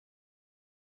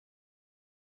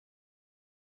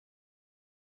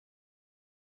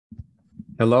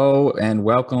Hello and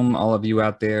welcome all of you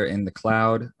out there in the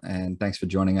cloud, and thanks for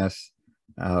joining us.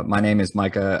 My name is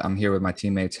Micah. I'm here with my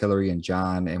teammates Hilary and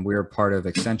John, and we're part of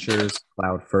Accenture's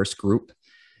Cloud First group.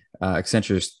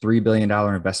 Accenture's $3 billion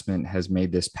investment has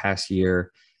made this past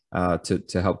year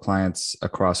to help clients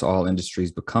across all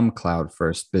industries become cloud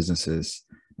first businesses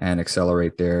and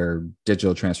accelerate their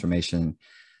digital transformation.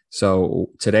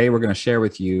 So today we're going to share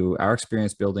with you our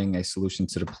experience building a solution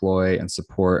to deploy and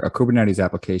support a Kubernetes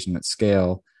application at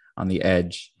scale on the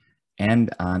edge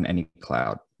and on any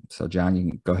cloud. So John, you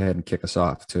can go ahead and kick us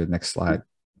off to the next slide.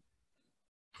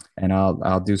 And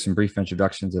I'll do some brief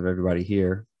introductions of everybody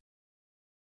here.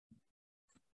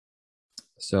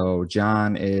 So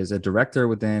John is a director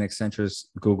within Accenture's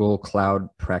Google Cloud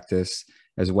practice,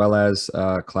 as well as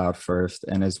Cloud First,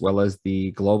 and as well as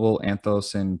the global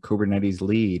Anthos and Kubernetes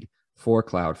lead for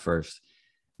Cloud First.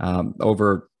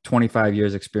 Over 25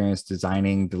 years experience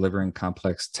designing, delivering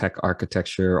complex tech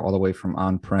architecture all the way from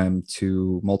on-prem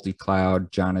to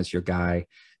multi-cloud. John is your guy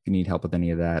if you need help with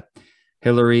any of that.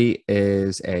 Hilary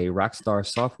is a rockstar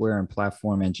software and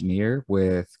platform engineer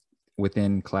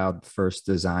within Cloud First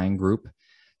Design Group.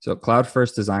 So Cloud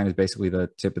First Design is basically the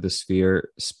tip of the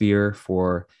spear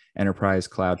for enterprise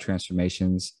cloud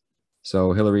transformations.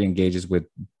 So Hilary engages with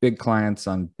big clients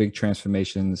on big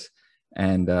transformations,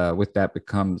 and with that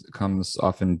comes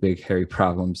often big, hairy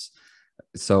problems.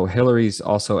 So Hilary's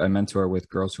also a mentor with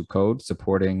Girls Who Code,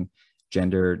 supporting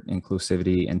gender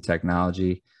inclusivity in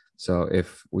technology. So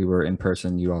if we were in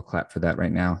person, you'd all clap for that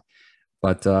right now.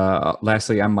 But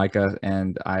lastly, I'm Micah,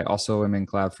 and I also am in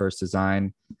Cloud First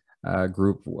Design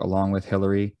group along with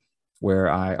Hilary,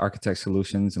 where I architect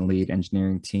solutions and lead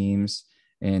engineering teams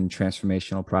in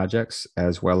transformational projects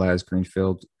as well as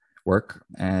greenfield work.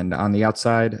 And on the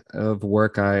outside of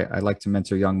work, I like to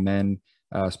mentor young men,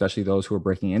 especially those who are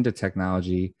breaking into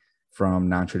technology from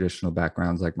non-traditional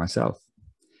backgrounds like myself.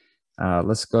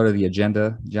 Let's go to the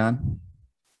agenda, John.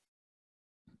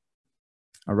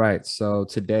 All right, so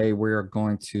today we're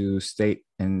going to state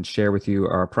and share with you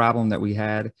our problem that we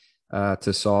had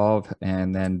to solve,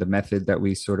 and then the method that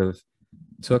we sort of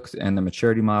took and the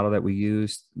maturity model that we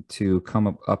used to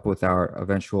come up with our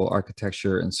eventual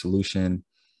architecture and solution.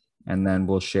 And then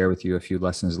we'll share with you a few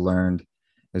lessons learned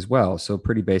as well. So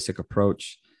pretty basic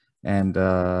approach. And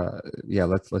yeah,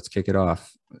 let's kick it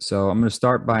off. So I'm going to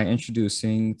start by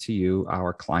introducing to you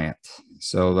our client.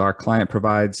 So our client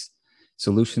provides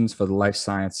solutions for the life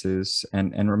sciences.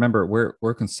 And remember, we're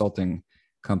a consulting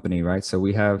company, right? So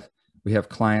we have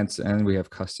clients and we have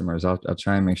customers. I'll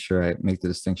try and make sure I make the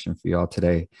distinction for you all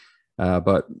today.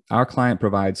 But our client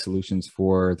provides solutions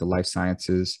for the life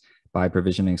sciences by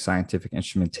provisioning scientific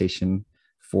instrumentation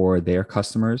for their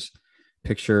customers.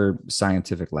 Picture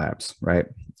scientific labs, right?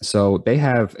 So they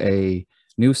have a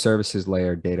new services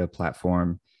layer data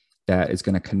platform that is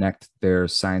going to connect their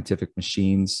scientific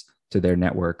machines to their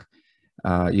network.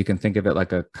 You can think of it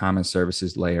like a common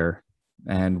services layer.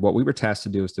 And what we were tasked to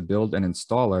do is to build an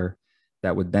installer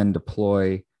that would then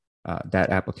deploy that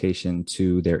application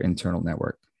to their internal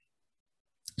network.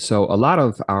 So a lot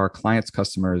of our clients'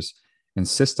 customers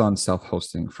insist on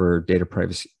self-hosting for data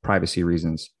privacy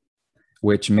reasons,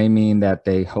 which may mean that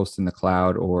they host in the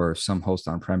cloud or some host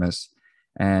on premise.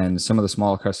 And some of the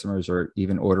smaller customers are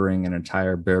even ordering an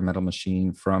entire bare metal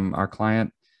machine from our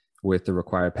client with the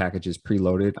required packages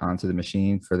preloaded onto the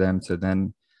machine for them to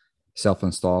then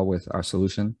self-install with our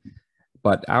solution.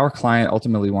 But our client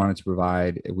ultimately wanted to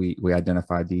provide, we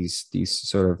identified these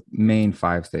sort of main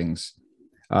 5 things.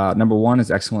 Number 1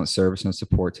 is excellent service and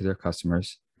support to their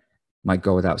customers. Might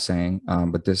go without saying,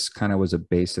 but this kind of was a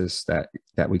basis that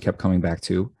we kept coming back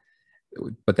to.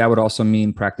 But that would also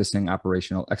mean practicing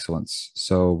operational excellence.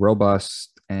 So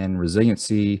robust and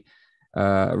resiliency.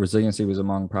 Resiliency was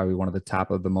among probably one of the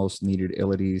top of the most needed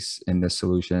abilities in this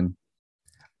solution.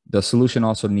 The solution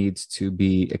also needs to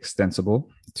be extensible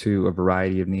to a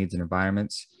variety of needs and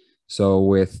environments. So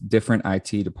with different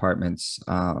IT departments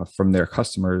from their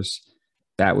customers,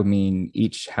 that would mean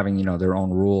each having their own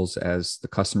rules. As the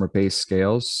customer base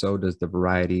scales, so does the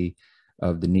variety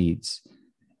of the needs.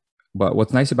 But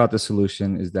what's nice about the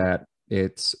solution is that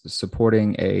it's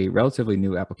supporting a relatively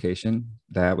new application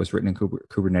that was written in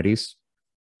Kubernetes.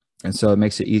 And so it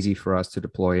makes it easy for us to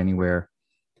deploy anywhere.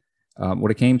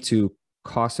 When it came to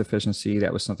cost efficiency,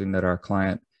 that was something that our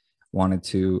client wanted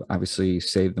to obviously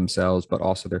save themselves, but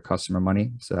also their customer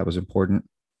money. So that was important.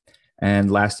 And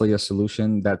lastly, a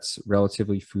solution that's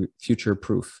relatively future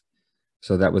proof.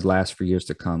 So that would last for years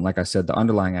to come. Like I said, the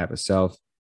underlying app itself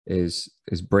is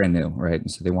brand new, right?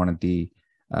 And so they wanted the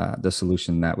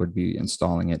solution that would be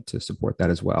installing it to support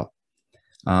that as well.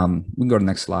 We can go to the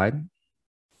next slide.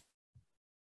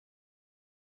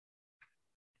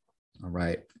 All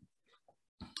right.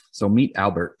 So meet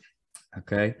Albert.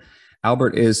 Okay.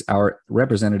 Albert is our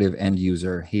representative end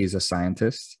user. He's a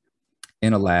scientist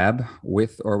in a lab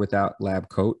with or without lab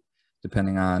coat,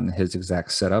 depending on his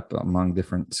exact setup among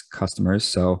different customers.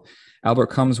 So Albert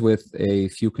comes with a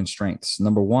few constraints.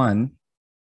 Number one,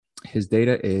 his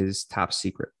data is top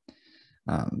secret.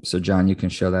 So John, you can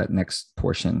show that next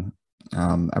portion.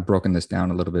 I've broken this down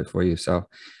a little bit for you. So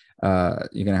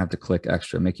you're gonna have to click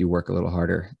extra, make you work a little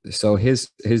harder. So his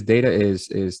data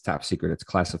is top secret. It's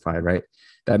classified, right?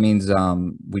 That means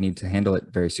we need to handle it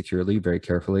very securely, very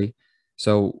carefully.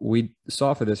 So we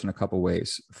solve for this in a couple of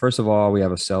ways. First of all, we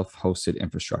have a self-hosted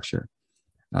infrastructure.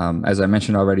 As I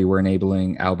mentioned already, we're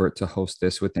enabling Albert to host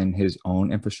this within his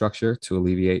own infrastructure to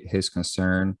alleviate his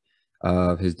concern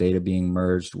of his data being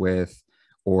merged with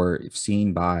or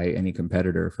seen by any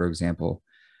competitor, for example.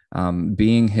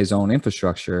 Being his own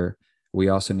infrastructure, we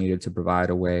also needed to provide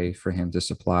a way for him to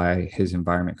supply his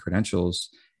environment credentials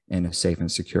in a safe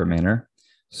and secure manner.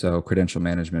 So credential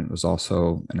management was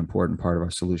also an important part of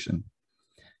our solution.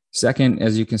 Second,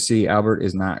 as you can see, Albert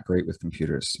is not great with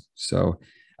computers. So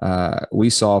we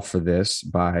solve for this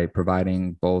by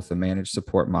providing both a managed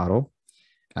support model,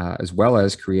 as well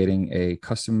as creating a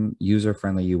custom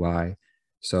user-friendly UI.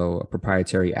 So a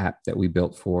proprietary app that we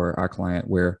built for our client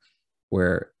where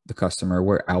the customer,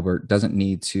 where Albert doesn't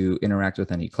need to interact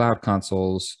with any cloud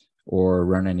consoles or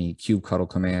run any kubectl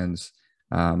commands.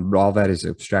 All that is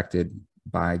abstracted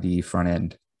by the front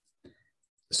end.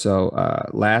 So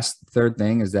third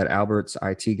thing is that Albert's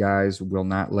IT guys will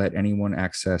not let anyone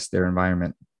access their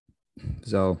environment.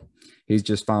 So he's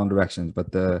just following directions,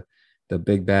 but the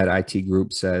big bad IT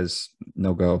group says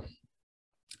no go.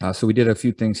 So we did a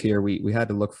few things here. We had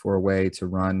to look for a way to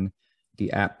run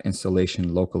the app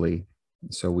installation locally.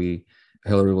 So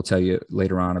Hilary will tell you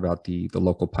later on about the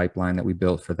local pipeline that we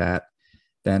built for that.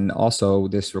 Then also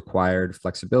this required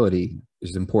flexibility.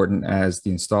 It's important as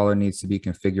the installer needs to be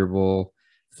configurable,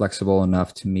 flexible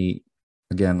enough to meet,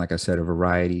 again, like I said, a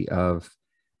variety of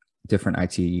different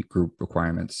IT group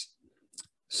requirements.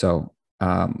 So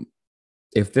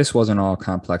if this wasn't all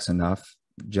complex enough,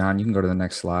 John, you can go to the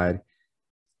next slide.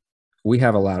 We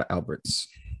have a lot of Alberts.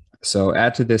 So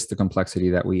add to this the complexity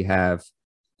that we have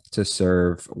to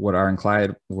serve what our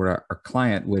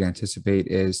client would anticipate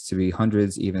is to be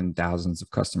hundreds, even thousands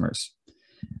of customers.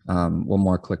 One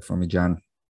more click for me, John.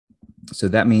 So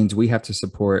that means we have to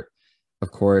support,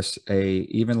 of course, a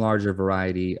even larger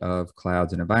variety of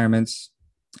clouds and environments,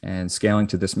 and scaling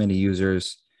to this many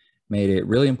users made it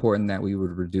really important that we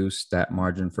would reduce that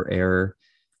margin for error.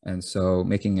 And so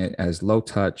making it as low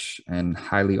touch and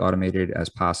highly automated as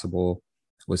possible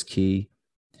was key.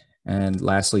 And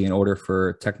lastly, in order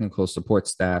for technical support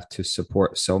staff to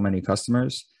support so many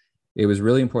customers, it was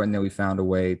really important that we found a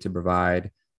way to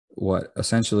provide what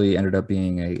essentially ended up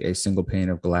being a single pane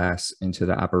of glass into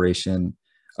the operation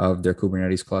of their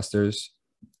Kubernetes clusters.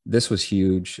 This was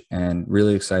huge and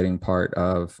really exciting part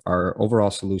of our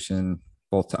overall solution,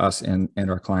 both to us and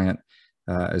our client,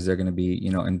 as they're going to be,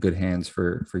 in good hands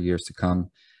for years to come.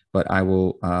 But I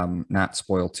will not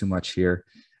spoil too much here.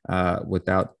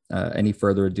 Without any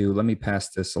further ado, let me pass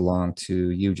this along to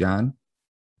you, John.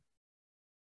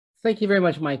 Thank you very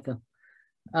much, Micah.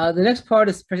 The next part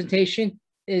of this presentation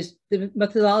is the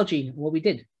methodology, what we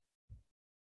did.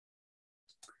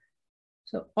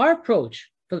 So our approach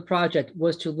for the project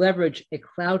was to leverage a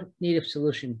cloud-native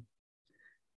solution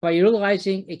by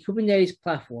utilizing a Kubernetes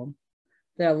platform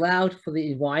that allowed for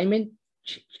the environment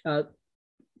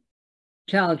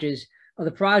challenges of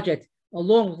the project,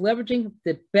 along with leveraging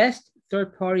the best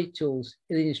third-party tools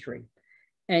in the industry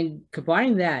and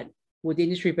combining that with the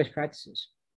industry best practices.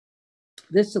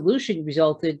 This solution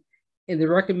resulted in the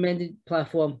recommended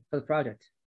platform for the project.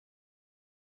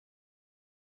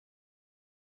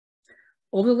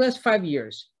 Over the last 5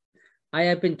 years, I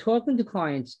have been talking to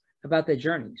clients about their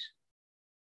journeys.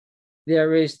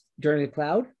 There is Journey to the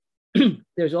Cloud.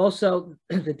 There's also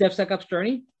the DevSecOps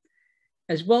journey,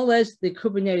 as well as the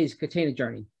Kubernetes container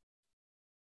journey.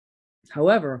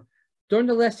 However, during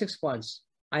the last 6 months,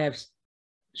 I have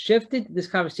shifted this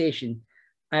conversation.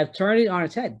 I have turned it on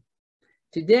its head.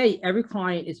 Today, every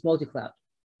client is multi-cloud.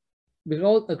 We can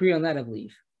all agree on that, I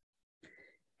believe.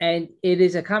 And it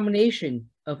is a combination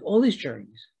of all these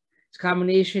journeys. It's a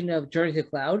combination of Journey to the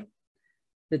Cloud,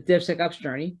 the DevSecOps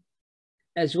journey,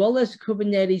 as well as the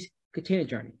Kubernetes container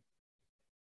journey.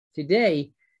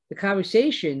 Today, the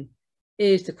conversation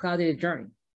is the cloud-native journey.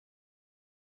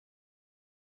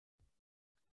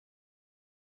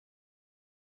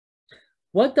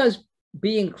 What does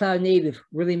being cloud-native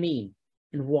really mean,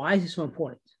 and why is it so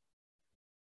important?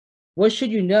 What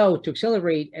should you know to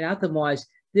accelerate and optimize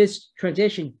this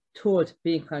transition towards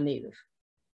being cloud native?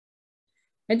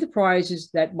 Enterprises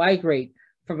that migrate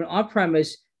from an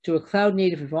on-premise to a cloud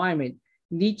native environment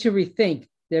need to rethink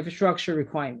their infrastructure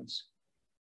requirements.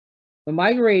 When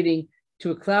migrating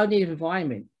to a cloud native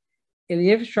environment, and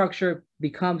the infrastructure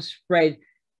becomes spread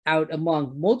out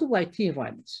among multiple IT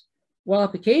environments, while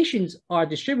applications are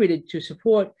distributed to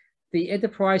support the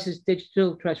enterprise's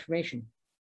digital transformation.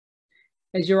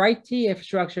 As your IT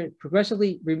infrastructure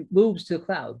progressively moves to the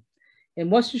cloud, it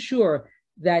must ensure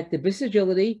that the business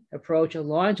agility approach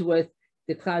aligns with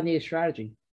the cloud native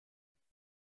strategy.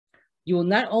 You will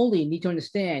not only need to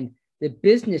understand the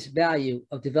business value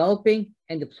of developing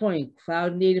and deploying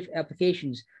cloud native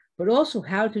applications, but also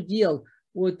how to deal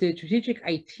with the strategic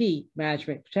IT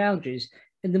management challenges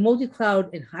in the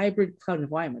multi-cloud and hybrid cloud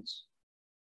environments.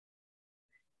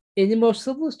 In the most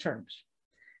simplest terms,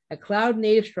 a cloud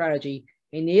native strategy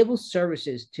enables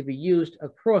services to be used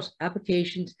across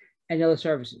applications and other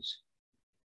services.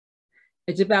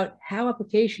 It's about how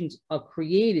applications are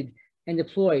created and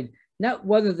deployed, not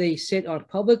whether they sit on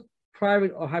public,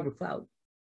 private, or hybrid cloud.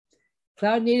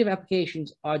 Cloud native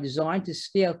applications are designed to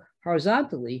scale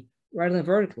horizontally rather than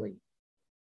vertically.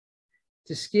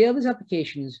 To scale these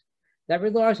applications, that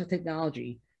relies on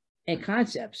technology and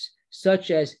concepts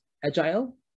such as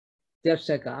agile,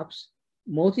 DevSecOps,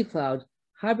 multi-cloud,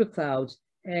 hybrid clouds,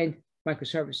 and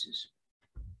microservices.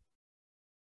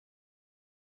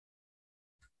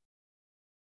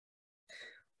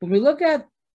 When we look at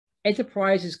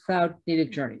enterprises' cloud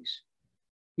native journeys,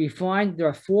 we find there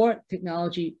are 4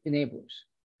 technology enablers.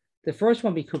 The first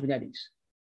one being Kubernetes.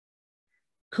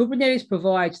 Kubernetes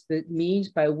provides the means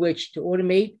by which to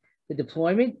automate the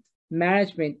deployment,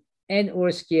 management, and or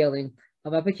scaling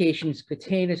of applications,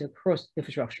 containers across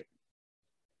infrastructure.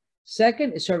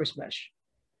 Second is service mesh.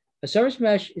 A service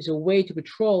mesh is a way to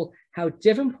control how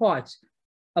different parts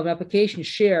of an application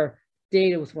share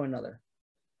data with one another.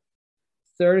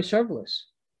 Third is serverless.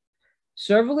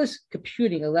 Serverless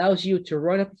computing allows you to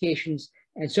run applications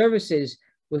and services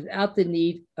without the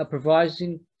need of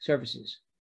providing services.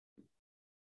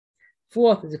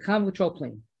 Fourth is a common control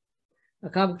plane. A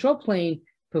common control plane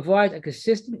provides a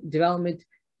consistent development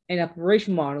and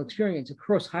operation model experience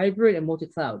across hybrid and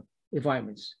multi-cloud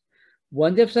environments.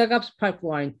 One DevSecOps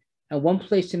pipeline and one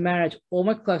place to manage all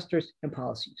my clusters and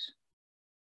policies.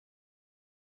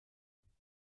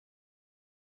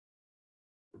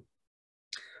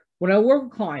 When I work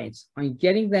with clients on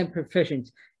getting them proficient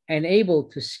and able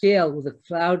to scale with a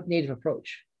cloud native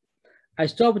approach, I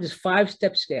start with this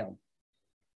 5-step scale.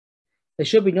 There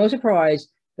should be no surprise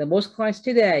that most clients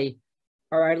today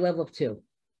are at level 2.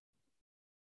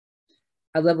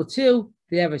 At level 2,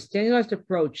 they have a standardized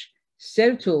approach, set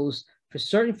of tools for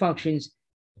certain functions,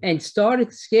 and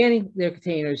started scanning their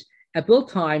containers at build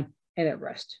time and at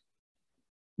rest.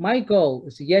 My goal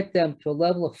is to get them to a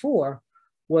level of 4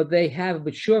 where they have a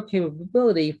mature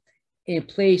capability in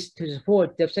place to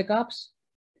support DevSecOps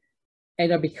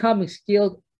and are becoming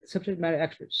skilled subject matter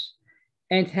experts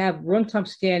and have runtime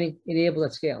scanning enabled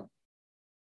at scale.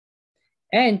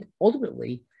 And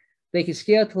ultimately, they can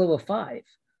scale to level 5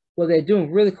 where they're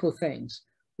doing really cool things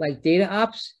like data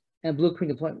ops and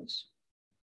blueprint deployments.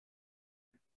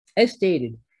 As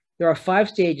stated, there are 5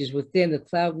 stages within the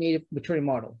cloud native maturity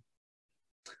model.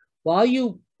 While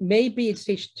you may be in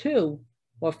stage 2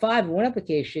 or 5 in one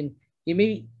application, you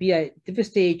may be at a different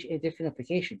stage in a different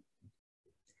application.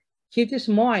 Keep this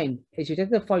in mind as you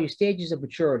identify your stages of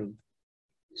maturity.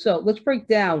 So let's break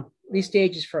down these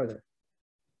stages further.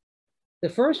 The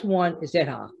first one is ad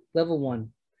hoc, level 1.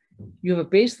 You have a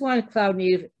baseline cloud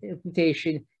native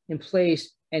implementation in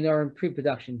place and are in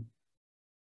pre-production.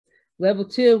 Level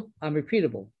 2,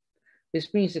 repeatable.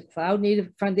 This means the cloud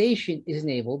native foundation is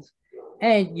enabled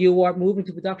and you are moving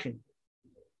to production.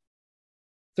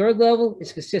 Third level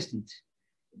is consistent.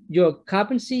 Your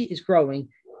competency is growing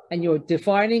and you're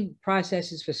defining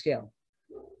processes for scale.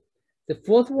 The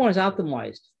fourth one is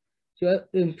optimized. You're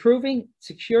improving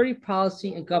security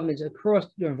policy and governance across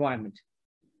your environment.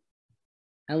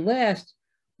 And last,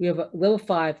 we have level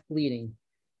 5, leading.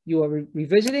 You are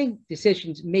revisiting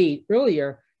decisions made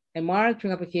earlier and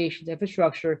monitoring applications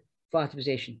infrastructure for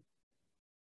optimization.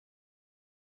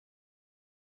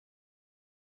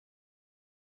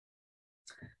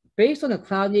 Based on the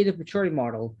cloud native maturity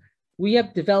model, we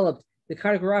have developed the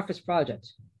Cartographer's project.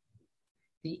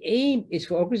 The aim is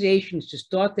for organizations to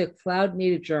start their cloud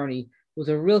native journey with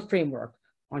a real framework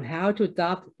on how to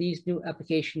adopt these new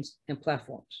applications and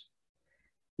platforms.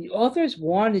 The authors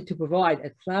wanted to provide a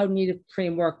cloud native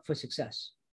framework for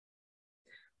success.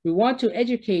 We want to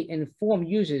educate and inform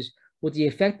users with the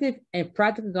effective and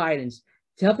practical guidance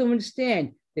to help them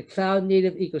understand the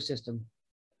cloud-native ecosystem.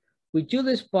 We do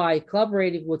this by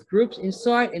collaborating with groups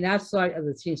inside and outside of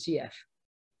the CNCF.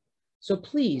 So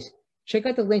please check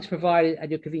out the links provided at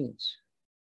your convenience.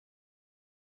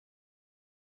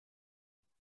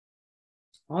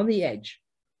 On the edge,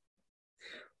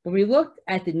 when we looked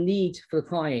at the needs for the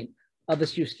client of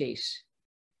this use case,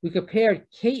 we compared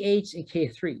K8s and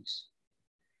K3s.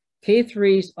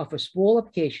 K3s are for small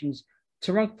applications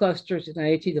to run clusters and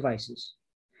IoT devices.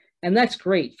 And that's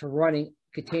great for running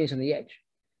containers on the edge.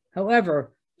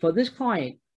 However, for this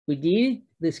client, we needed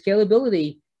the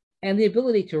scalability and the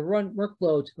ability to run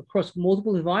workloads across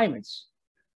multiple environments,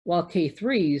 while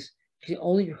K3s can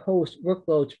only host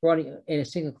workloads running in a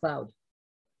single cloud.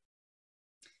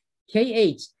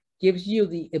 K8s gives you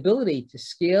the ability to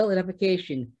scale an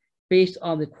application based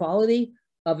on the quality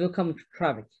of incoming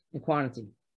traffic and quantity.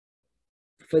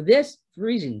 For this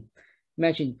reason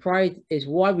mentioned prior is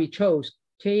why we chose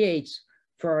K8s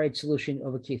for our edge solution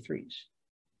over K3s.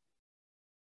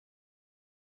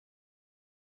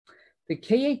 The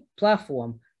K8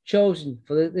 platform chosen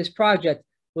for this project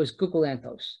was Google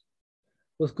Anthos.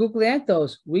 With Google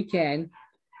Anthos, we can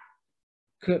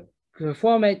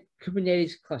format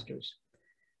Kubernetes clusters,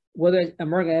 whether it's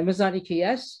emerging Amazon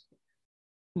EKS,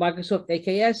 Microsoft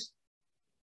AKS,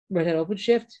 Red Hat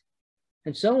OpenShift,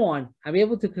 and so on. I'm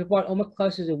able to combine all my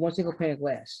clusters in one single pane of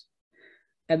glass.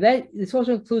 And this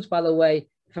also includes, by the way,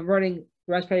 if I'm running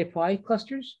Raspberry Pi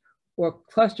clusters or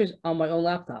clusters on my own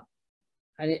laptop.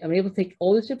 And I'm able to take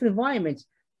all these different environments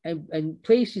and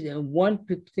place it in one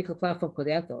particular platform called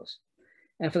Anthos.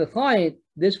 And for the client,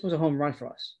 this was a home run for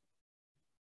us.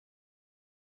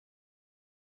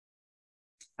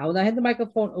 I will now hand the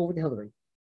microphone over to Hilary.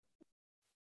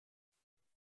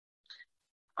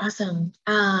 Awesome.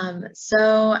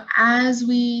 So as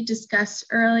we discussed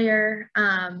earlier,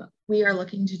 we are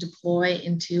looking to deploy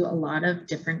into a lot of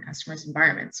different customers'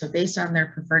 environments. So based on their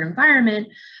preferred environment,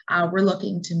 we're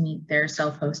looking to meet their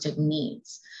self-hosted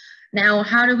needs. Now,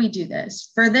 how do we do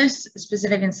this? For this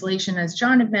specific installation, as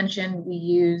John had mentioned, we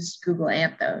use Google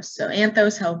Anthos. So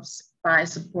Anthos helps by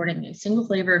supporting a single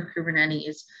flavor of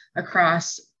Kubernetes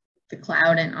across the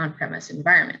cloud and on-premise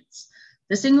environments.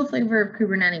 The single flavor of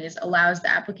Kubernetes allows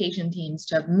the application teams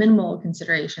to have minimal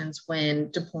considerations when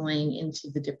deploying into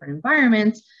the different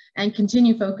environments and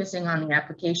continue focusing on the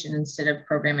application instead of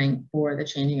programming for the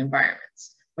changing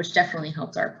environments, which definitely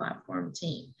helps our platform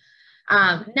team.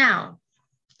 Now,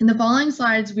 in the following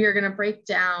slides, we are going to break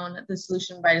down the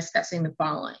solution by discussing the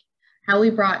following: how we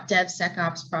brought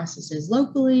DevSecOps processes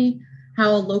locally,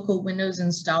 how a local Windows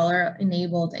installer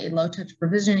enabled a low-touch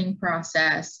provisioning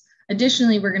process.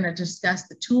 Additionally, we're going to discuss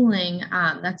the tooling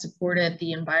that supported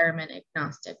the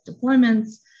environment-agnostic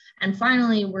deployments. And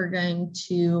finally, we're going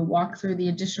to walk through the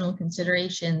additional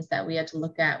considerations that we had to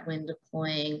look at when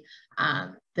deploying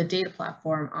the data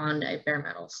platform on a bare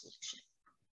metal solution.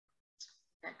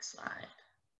 Next slide.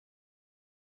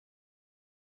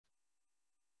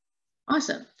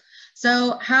 Awesome.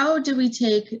 So how do we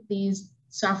take these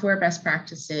software best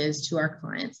practices to our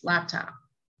client's laptop?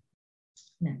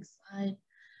 Next slide.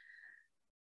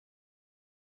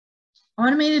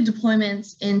 Automated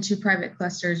deployments into private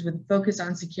clusters with a focus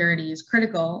on security is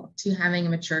critical to having a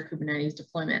mature Kubernetes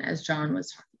deployment, as John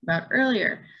was talking about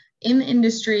earlier. In the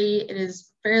industry, it is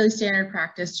fairly standard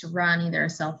practice to run either a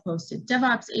self-hosted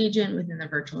DevOps agent within the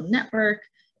virtual network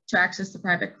to access the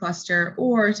private cluster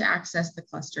or to access the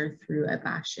cluster through a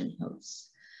Bastion host.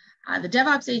 The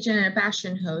DevOps agent and a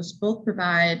Bastion host both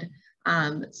provide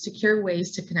secure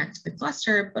ways to connect to the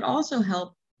cluster, but also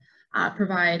help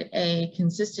provide a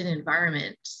consistent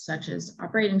environment, such as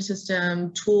operating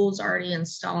system, tools already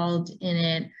installed in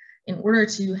it, in order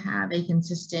to have a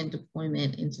consistent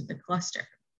deployment into the cluster.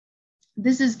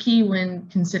 This is key when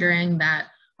considering that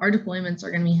our deployments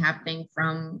are going to be happening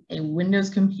from a Windows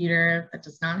computer that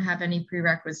does not have any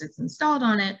prerequisites installed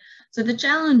on it. So the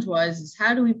challenge is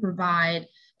how do we provide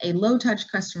a low-touch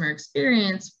customer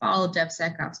experience, follow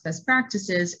DevSecOps best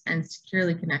practices, and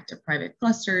securely connect to private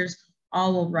clusters,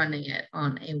 all while running it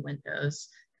on a Windows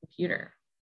computer.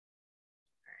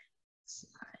 All right,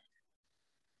 slide.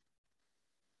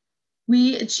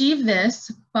 We achieve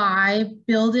this by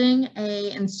building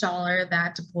an installer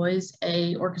that deploys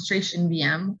a orchestration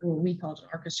VM, or we call it an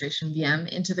orchestration VM,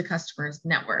 into the customer's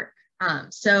network.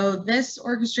 So this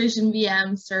orchestration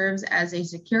VM serves as a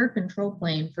secure control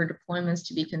plane for deployments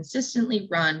to be consistently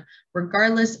run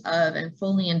regardless of and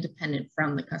fully independent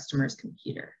from the customer's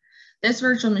computer. This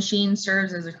virtual machine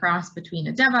serves as a cross between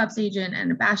a DevOps agent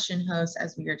and a Bastion host,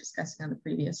 as we were discussing on the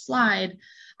previous slide,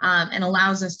 and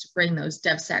allows us to bring those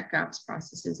DevSecOps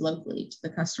processes locally to the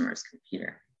customer's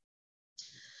computer.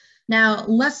 Now,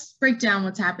 let's break down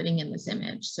what's happening in this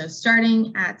image. So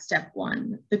starting at step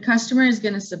 1, the customer is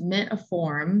going to submit a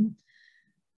form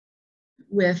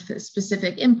with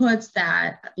specific inputs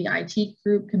that the IT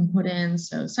group can put in.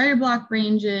 So CIDR block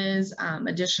ranges,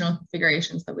 additional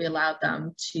configurations that we allowed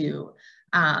them to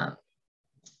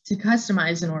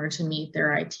customize in order to meet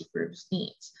their IT group's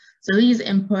needs. So these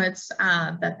inputs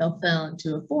that they'll fill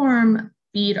into a form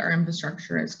feed our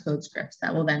infrastructure as code scripts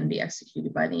that will then be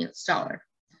executed by the installer.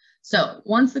 So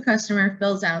once the customer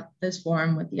fills out this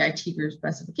form with the IT group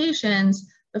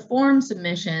specifications, the form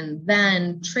submission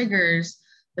then triggers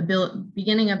the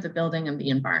beginning of the building of the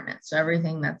environment. So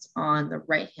everything that's on the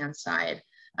right-hand side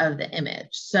of the image.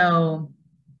 So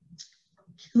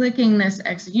clicking this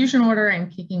execution order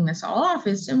and kicking this all off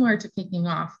is similar to kicking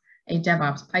off a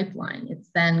DevOps pipeline. It's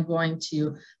then going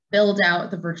to build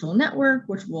out the virtual network,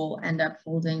 which will end up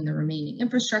holding the remaining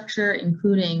infrastructure,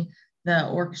 including the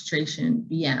orchestration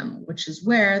VM, which is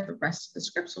where the rest of the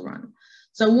scripts will run.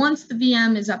 So once the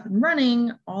VM is up and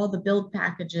running, all the build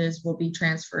packages will be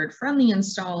transferred from the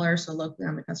installer, so locally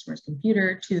on the customer's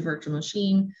computer, to the virtual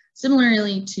machine,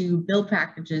 similarly to build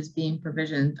packages being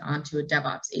provisioned onto a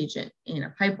DevOps agent in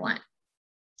a pipeline.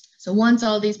 So once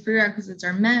all these prerequisites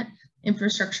are met,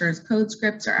 infrastructure as code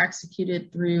scripts are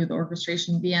executed through the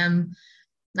orchestration VM.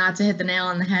 Not to hit the nail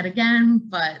on the head again,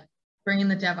 but bringing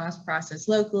the DevOps process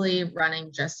locally,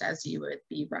 running just as you would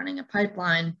be running a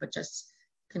pipeline, but just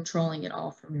controlling it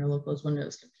all from your local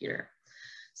Windows computer.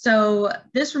 So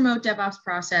this remote DevOps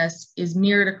process is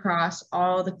mirrored across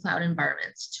all the cloud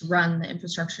environments to run the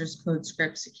infrastructure's code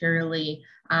script securely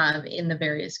in the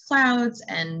various clouds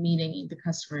and meeting the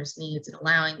customer's needs and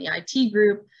allowing the IT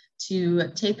group to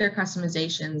take their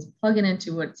customizations, plug it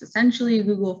into what's essentially a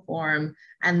Google form,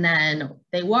 and then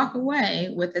they walk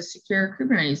away with a secure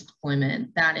Kubernetes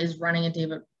deployment that is running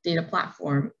a data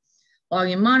platform.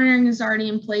 Logging and monitoring is already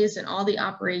in place, and all the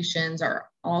operations are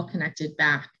all connected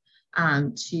back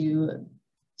through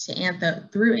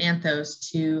Anthos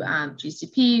to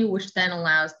GCP, which then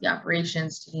allows the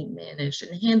operations to be managed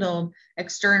and handled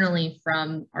externally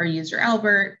from our user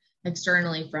Albert,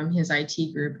 externally from his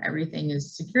IT group. Everything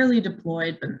is securely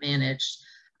deployed but managed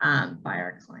by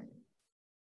our client.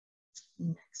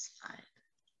 Next slide.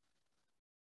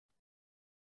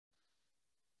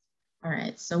 All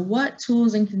right, so what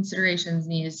tools and considerations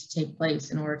needed to take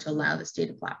place in order to allow this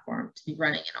data platform to be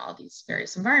running in all these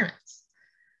various environments?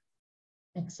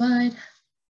 Next slide.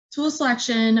 Tool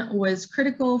selection was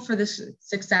critical for the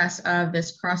success of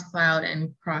this cross-cloud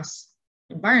and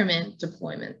cross-environment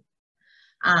deployment.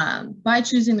 By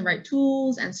choosing the right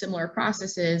tools and similar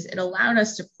processes, it allowed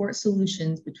us to port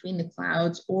solutions between the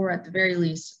clouds, or at the very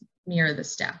least, mirror the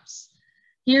steps.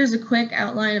 Here's a quick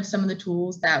outline of some of the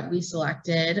tools that we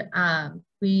selected.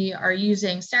 We are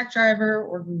using Stackdriver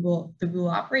or the Google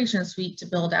Operations Suite to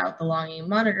build out the logging and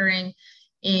monitoring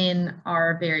in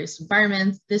our various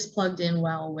environments. This plugged in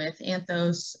well with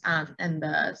Anthos and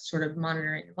the sort of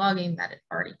monitoring and logging that it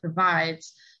already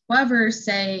provides. However,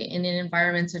 say in an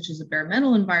environment such as a bare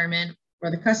metal environment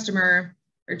where the customer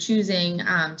are choosing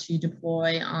to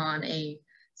deploy on a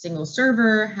single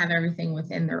server, have everything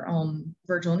within their own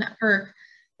virtual network,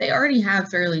 they already have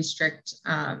fairly strict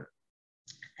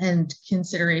and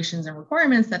considerations and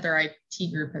requirements that their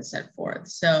IT group has set forth.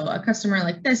 So a customer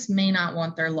like this may not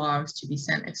want their logs to be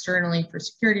sent externally for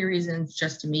security reasons,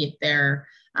 just to meet their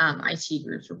IT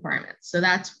group's requirements. So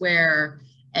that's where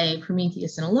a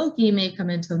Prometheus and a Loki may come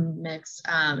into the mix,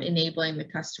 enabling the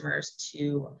customers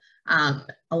to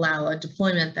allow a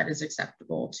deployment that is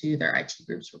acceptable to their IT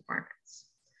group's requirements.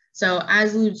 So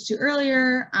as alluded to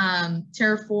earlier,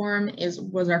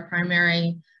 Terraform was our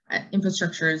primary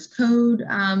infrastructure as code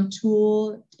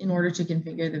tool in order to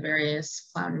configure the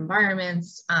various cloud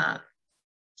environments.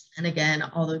 And again,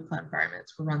 all the cloud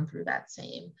environments will run through that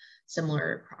same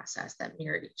similar process that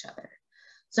mirrored each other.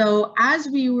 So as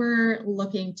we were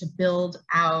looking to build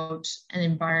out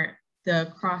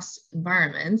the cross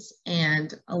environments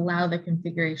and allow the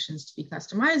configurations to be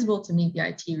customizable to meet the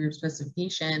IT group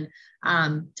specification,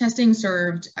 testing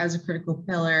served as a critical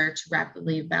pillar to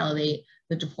rapidly validate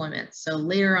the deployment. So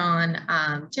later on,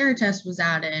 TerraTest was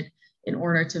added in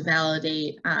order to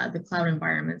validate the cloud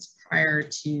environments prior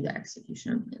to the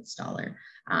execution of the installer.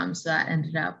 So that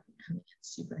ended up coming in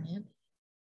super handy.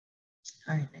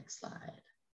 All right, next slide.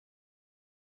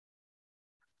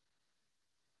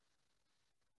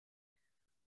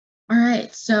 All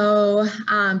right, so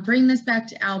bring this back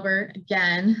to Albert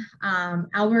again.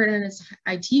 Albert and his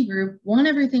IT group want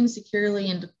everything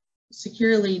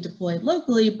securely deployed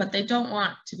locally, but they don't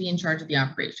want to be in charge of the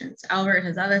operations. Albert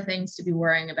has other things to be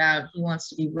worrying about. He wants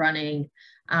to be running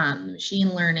machine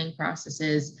learning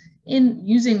processes in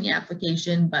using the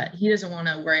application, but he doesn't want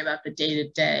to worry about the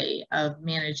day-to-day of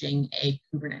managing a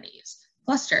Kubernetes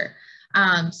cluster.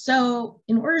 So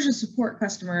in order to support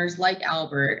customers like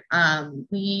Albert,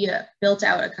 we built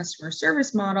out a customer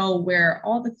service model where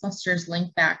all the clusters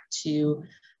link back to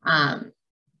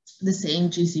the same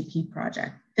GCP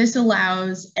project. This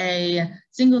allows a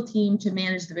single team to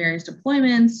manage the various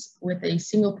deployments with a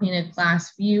single painted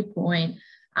class viewpoint,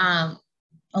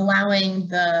 allowing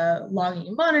the logging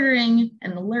and monitoring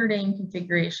and alerting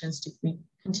configurations to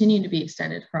continue to be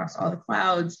extended across all the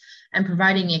clouds and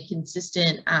providing a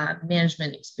consistent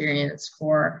management experience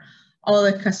for all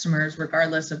the customers,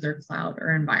 regardless of their cloud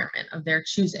or environment of their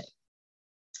choosing.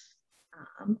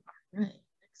 All right,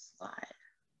 next slide.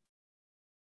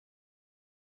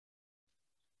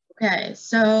 Okay,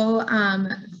 so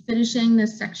finishing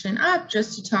this section up,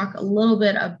 just to talk a little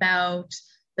bit about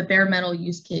the bare metal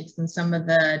use case and some of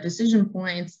the decision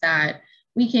points that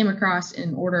we came across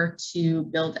in order to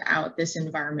build out this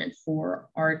environment for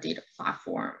our data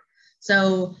platform.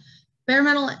 So bare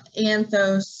metal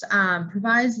Anthos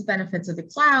provides the benefits of the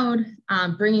cloud,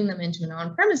 bringing them into an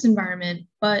on-premise environment,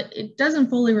 but it doesn't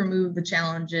fully remove the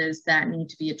challenges that need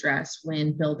to be addressed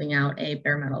when building out a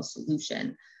bare metal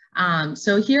solution.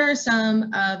 So here are some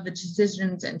of the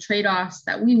decisions and trade-offs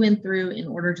that we went through in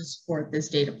order to support this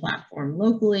data platform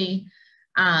locally.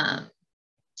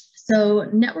 So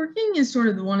networking is sort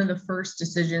of one of the first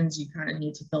decisions you kind of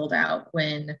need to build out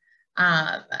when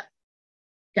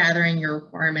gathering your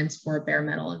requirements for a bare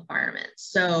metal environment.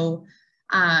 So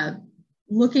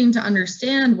looking to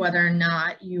understand whether or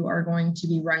not you are going to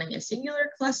be running a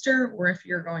singular cluster or if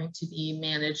you're going to be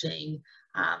managing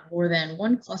more than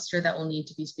one cluster that will need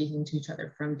to be speaking to each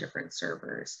other from different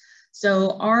servers.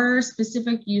 So our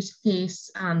specific use case,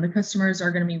 the customers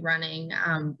are going to be running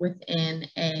within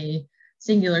a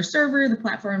singular server. The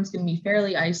platform is going to be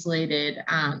fairly isolated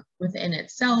within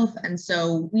itself. And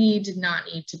so we did not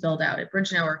need to build out a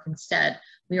bridge network. Instead,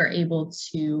 we are able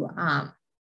to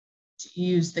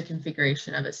use the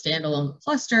configuration of a standalone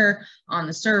cluster on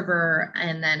the server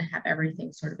and then have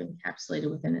everything sort of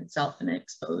encapsulated within itself and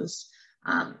exposed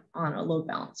on a load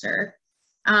balancer.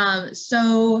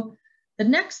 So the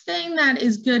next thing that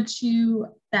is good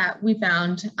that we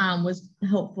found was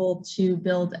helpful to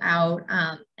build out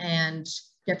and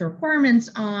get the requirements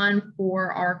on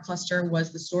for our cluster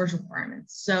was the storage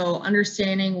requirements. So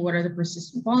understanding what are the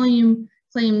persistent volume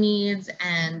claim needs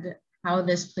and how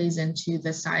this plays into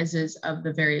the sizes of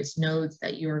the various nodes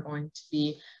that you are going to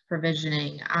be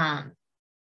provisioning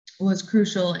was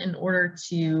crucial in order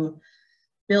to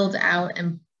build out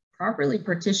and properly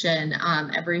partition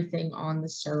everything on the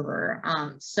server.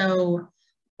 So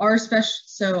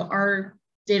our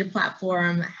data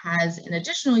platform has an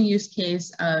additional use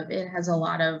case of it has a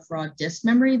lot of raw disk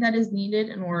memory that is needed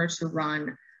in order to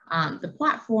run the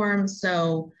platform.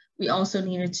 So we also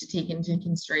needed to take into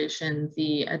consideration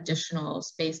the additional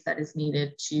space that is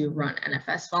needed to run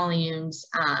NFS volumes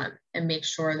and make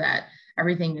sure that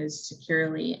everything is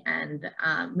securely and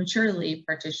maturely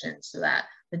partitioned so that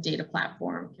the data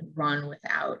platform can run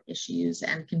without issues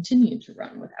and continue to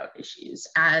run without issues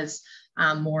as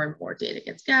more and more data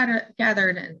gets gathered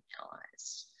and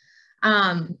analyzed.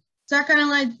 So that kind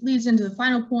of leads into the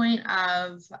final point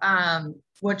of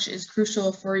which is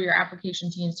crucial for your application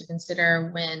teams to consider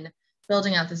when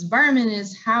building out this environment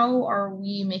is how are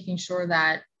we making sure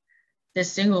that this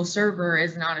single server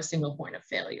is not a single point of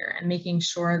failure and making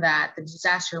sure that the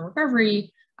disaster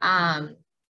recovery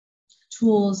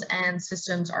tools and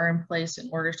systems are in place in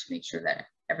order to make sure that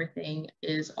everything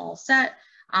is all set.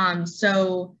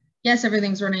 So yes,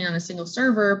 everything's running on a single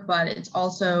server, but it's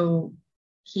also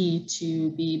key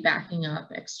to be backing up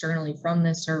externally from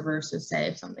this server. So say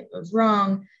if something goes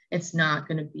wrong, it's not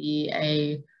going to be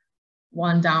a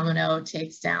one domino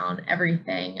takes down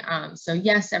everything. So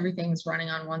yes, everything's running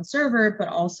on one server, but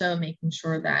also making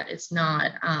sure that it's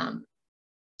not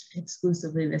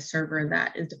exclusively the server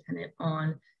that is dependent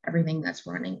on everything that's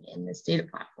running in this data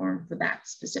platform for that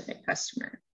specific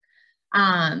customer.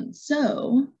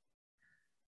 So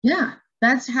yeah,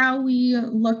 that's how we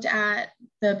looked at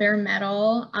the bare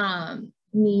metal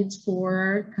needs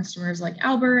for customers like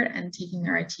Albert and taking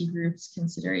their IT group's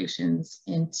considerations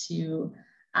into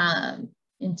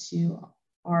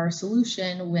our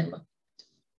solution when looking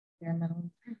at bare metal.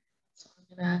 So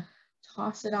I'm gonna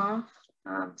toss it off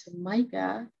to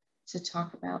Micah to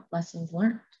talk about lessons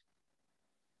learned.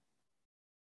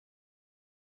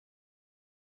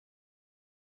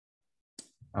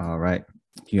 All right.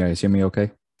 Can you guys hear me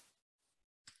okay?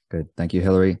 Good. Thank you,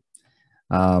 Hilary.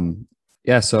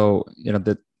 Yeah, so,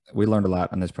 we learned a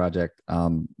lot on this project.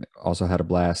 Also had a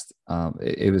blast.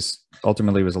 It was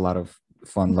ultimately was a lot of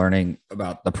fun learning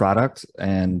about the product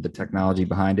and the technology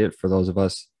behind it. For those of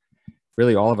us,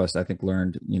 really all of us, I think,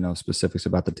 learned, specifics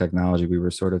about the technology. We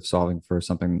were sort of solving for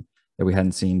something that we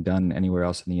hadn't seen done anywhere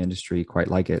else in the industry quite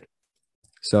like it.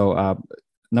 So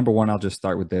number one, I'll just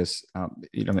start with this.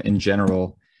 In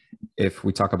general, if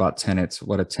we talk about tenets,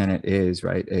 what a tenet is,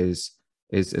 right, is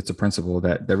it's a principle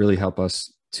that really help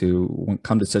us to, when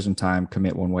come decision time,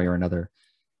 commit one way or another.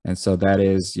 And so that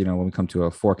is, when we come to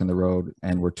a fork in the road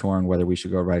and we're torn whether we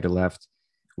should go right or left,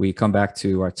 we come back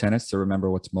to our tenets to remember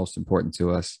what's most important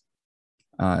to us.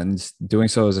 And doing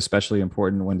so is especially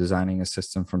important when designing a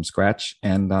system from scratch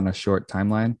and on a short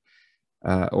timeline,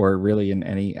 or really in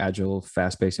any agile,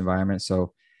 fast-paced environment.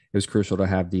 So it was crucial to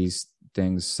have these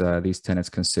things, these tenets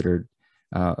considered,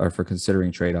 or for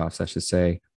considering trade-offs, I should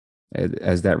say,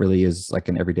 as that really is like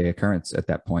an everyday occurrence at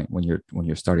that point when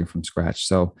you're starting from scratch.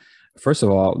 So first of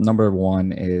all, number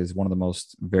one is one of the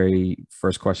most very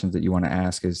first questions that you want to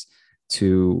ask is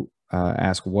to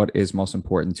ask what is most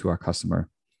important to our customer.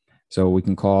 So we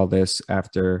can call this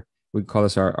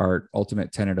our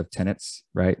ultimate tenet of tenets,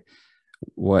 right?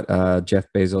 What Jeff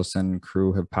Bezos and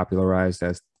crew have popularized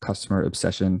as customer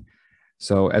obsession.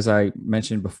 So as I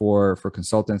mentioned before, for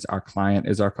consultants, our client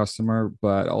is our customer,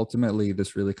 but ultimately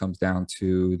this really comes down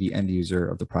to the end user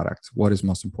of the product. What is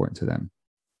most important to them?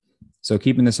 So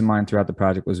keeping this in mind throughout the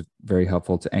project was very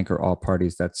helpful to anchor all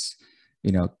parties. That's,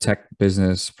 tech,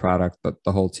 business, product, but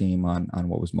the whole team on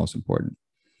what was most important.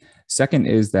 Second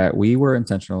is that we were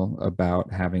intentional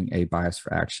about having a bias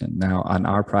for action. Now, on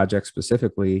our project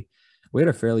specifically, we had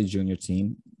a fairly junior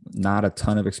team, not a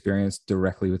ton of experience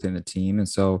directly within the team. And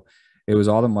so it was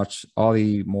all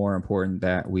the more important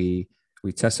that we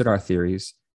tested our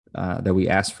theories, that we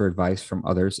asked for advice from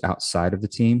others outside of the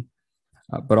team,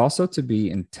 but also to be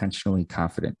intentionally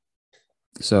confident.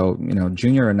 So,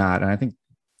 junior or not, and I think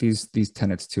these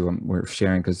tenets too, we're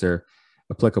sharing because they're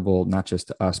applicable not just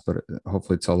to us, but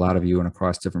hopefully to a lot of you and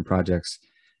across different projects.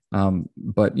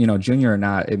 But junior or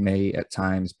not, it may at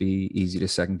times be easy to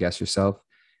second guess yourself,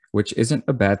 which isn't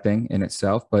a bad thing in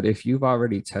itself. But if you've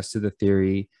already tested the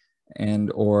theory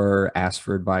and or asked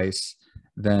for advice,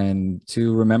 then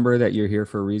to remember that you're here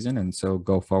for a reason, and so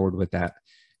go forward with that.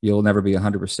 You'll never be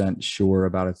 100% sure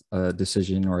about a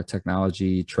decision or a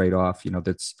technology trade-off.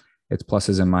 It's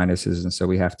pluses and minuses, and so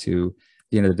we have to,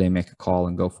 at the end of the day, make a call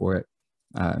and go for it,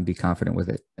 and be confident with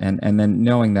it. And then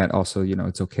knowing that also,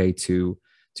 it's okay to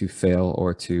fail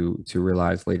or to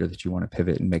realize later that you want to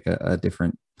pivot and make a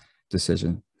different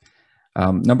decision.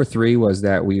 Number three was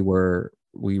that we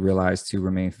realized to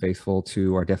remain faithful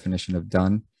to our definition of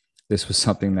done. This was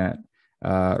something that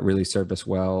really served us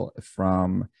well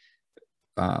from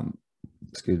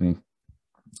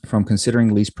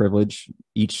considering least privilege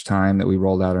each time that we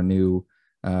rolled out a new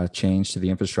change to the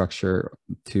infrastructure,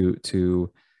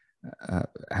 to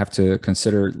have to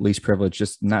consider least privilege,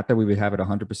 just not that we would have it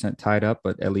 100% tied up,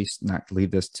 but at least not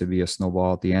leave this to be a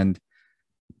snowball at the end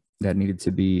that needed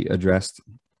to be addressed.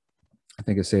 I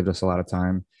think it saved us a lot of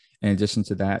time. In addition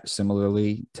to that,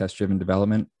 similarly, test-driven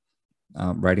development,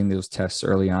 writing those tests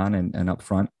early on and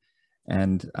upfront,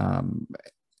 and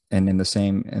in the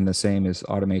same is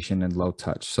automation and low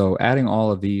touch. So adding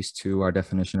all of these to our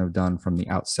definition of done from the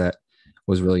outset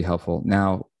was really helpful.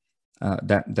 Now,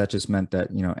 that just meant that,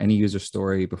 any user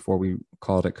story, before we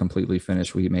called it completely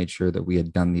finished, we made sure that we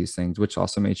had done these things, which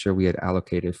also made sure we had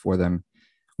allocated for them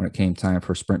when it came time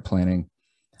for sprint planning.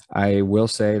 I will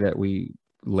say that we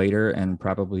later, and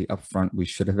probably upfront, we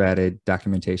should have added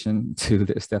documentation to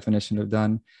this definition of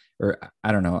done, or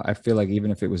I don't know. I feel like even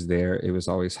if it was there, it was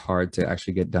always hard to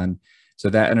actually get done.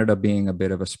 So that ended up being a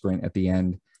bit of a sprint at the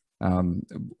end,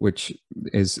 which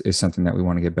is something that we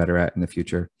want to get better at in the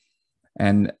future.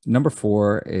 And number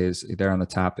four is there on the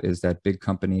top, is that big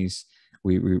companies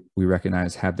we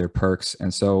recognize have their perks.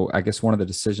 And so I guess one of the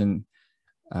decisions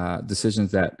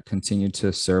that continued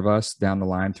to serve us down the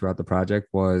line throughout the project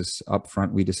was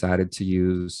upfront, we decided to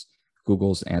use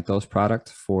Google's Anthos product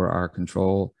for our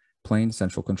control plane,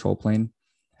 central control plane.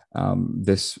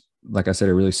 This, like I said,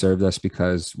 it really served us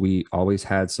because we always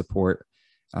had support.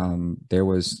 There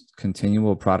was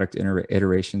continual product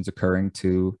iterations occurring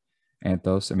to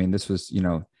Anthos. I mean, this was,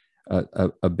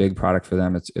 a big product for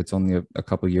them. It's only a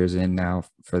couple years in now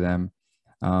for them.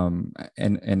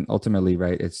 And ultimately,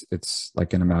 right, it's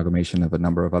like an amalgamation of a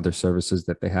number of other services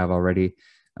that they have already.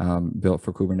 built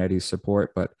for Kubernetes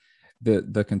support, but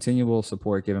the continual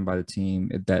support given by the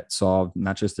team that solved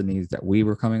not just the needs that we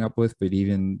were coming up with, but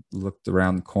even looked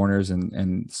around corners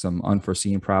and some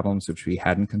unforeseen problems which we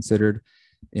hadn't considered.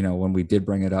 When we did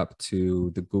bring it up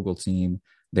to the Google team,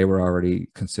 they were already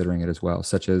considering it as well,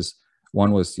 such as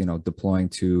one was, deploying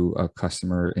to a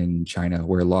customer in China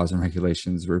where laws and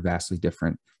regulations were vastly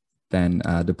different than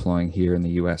deploying here in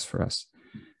the US for us.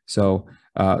 So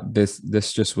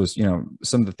this just was,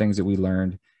 some of the things that we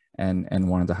learned and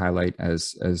wanted to highlight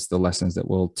as the lessons that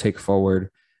we'll take forward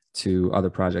to other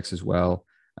projects as well.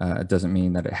 It doesn't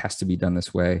mean that it has to be done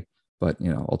this way, but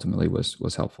ultimately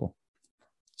was helpful.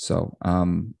 So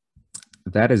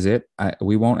that is it.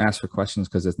 We won't ask for questions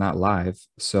because it's not live.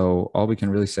 So all we can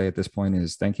really say at this point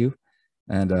is thank you,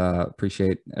 and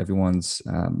appreciate everyone's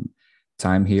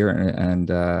time here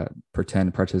and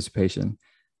pretend participation.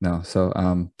 No,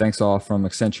 so thanks all from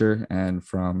Accenture and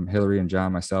from Hilary and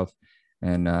John, myself,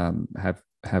 and have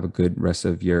a good rest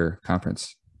of your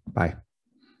conference. Bye.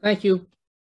 Thank you.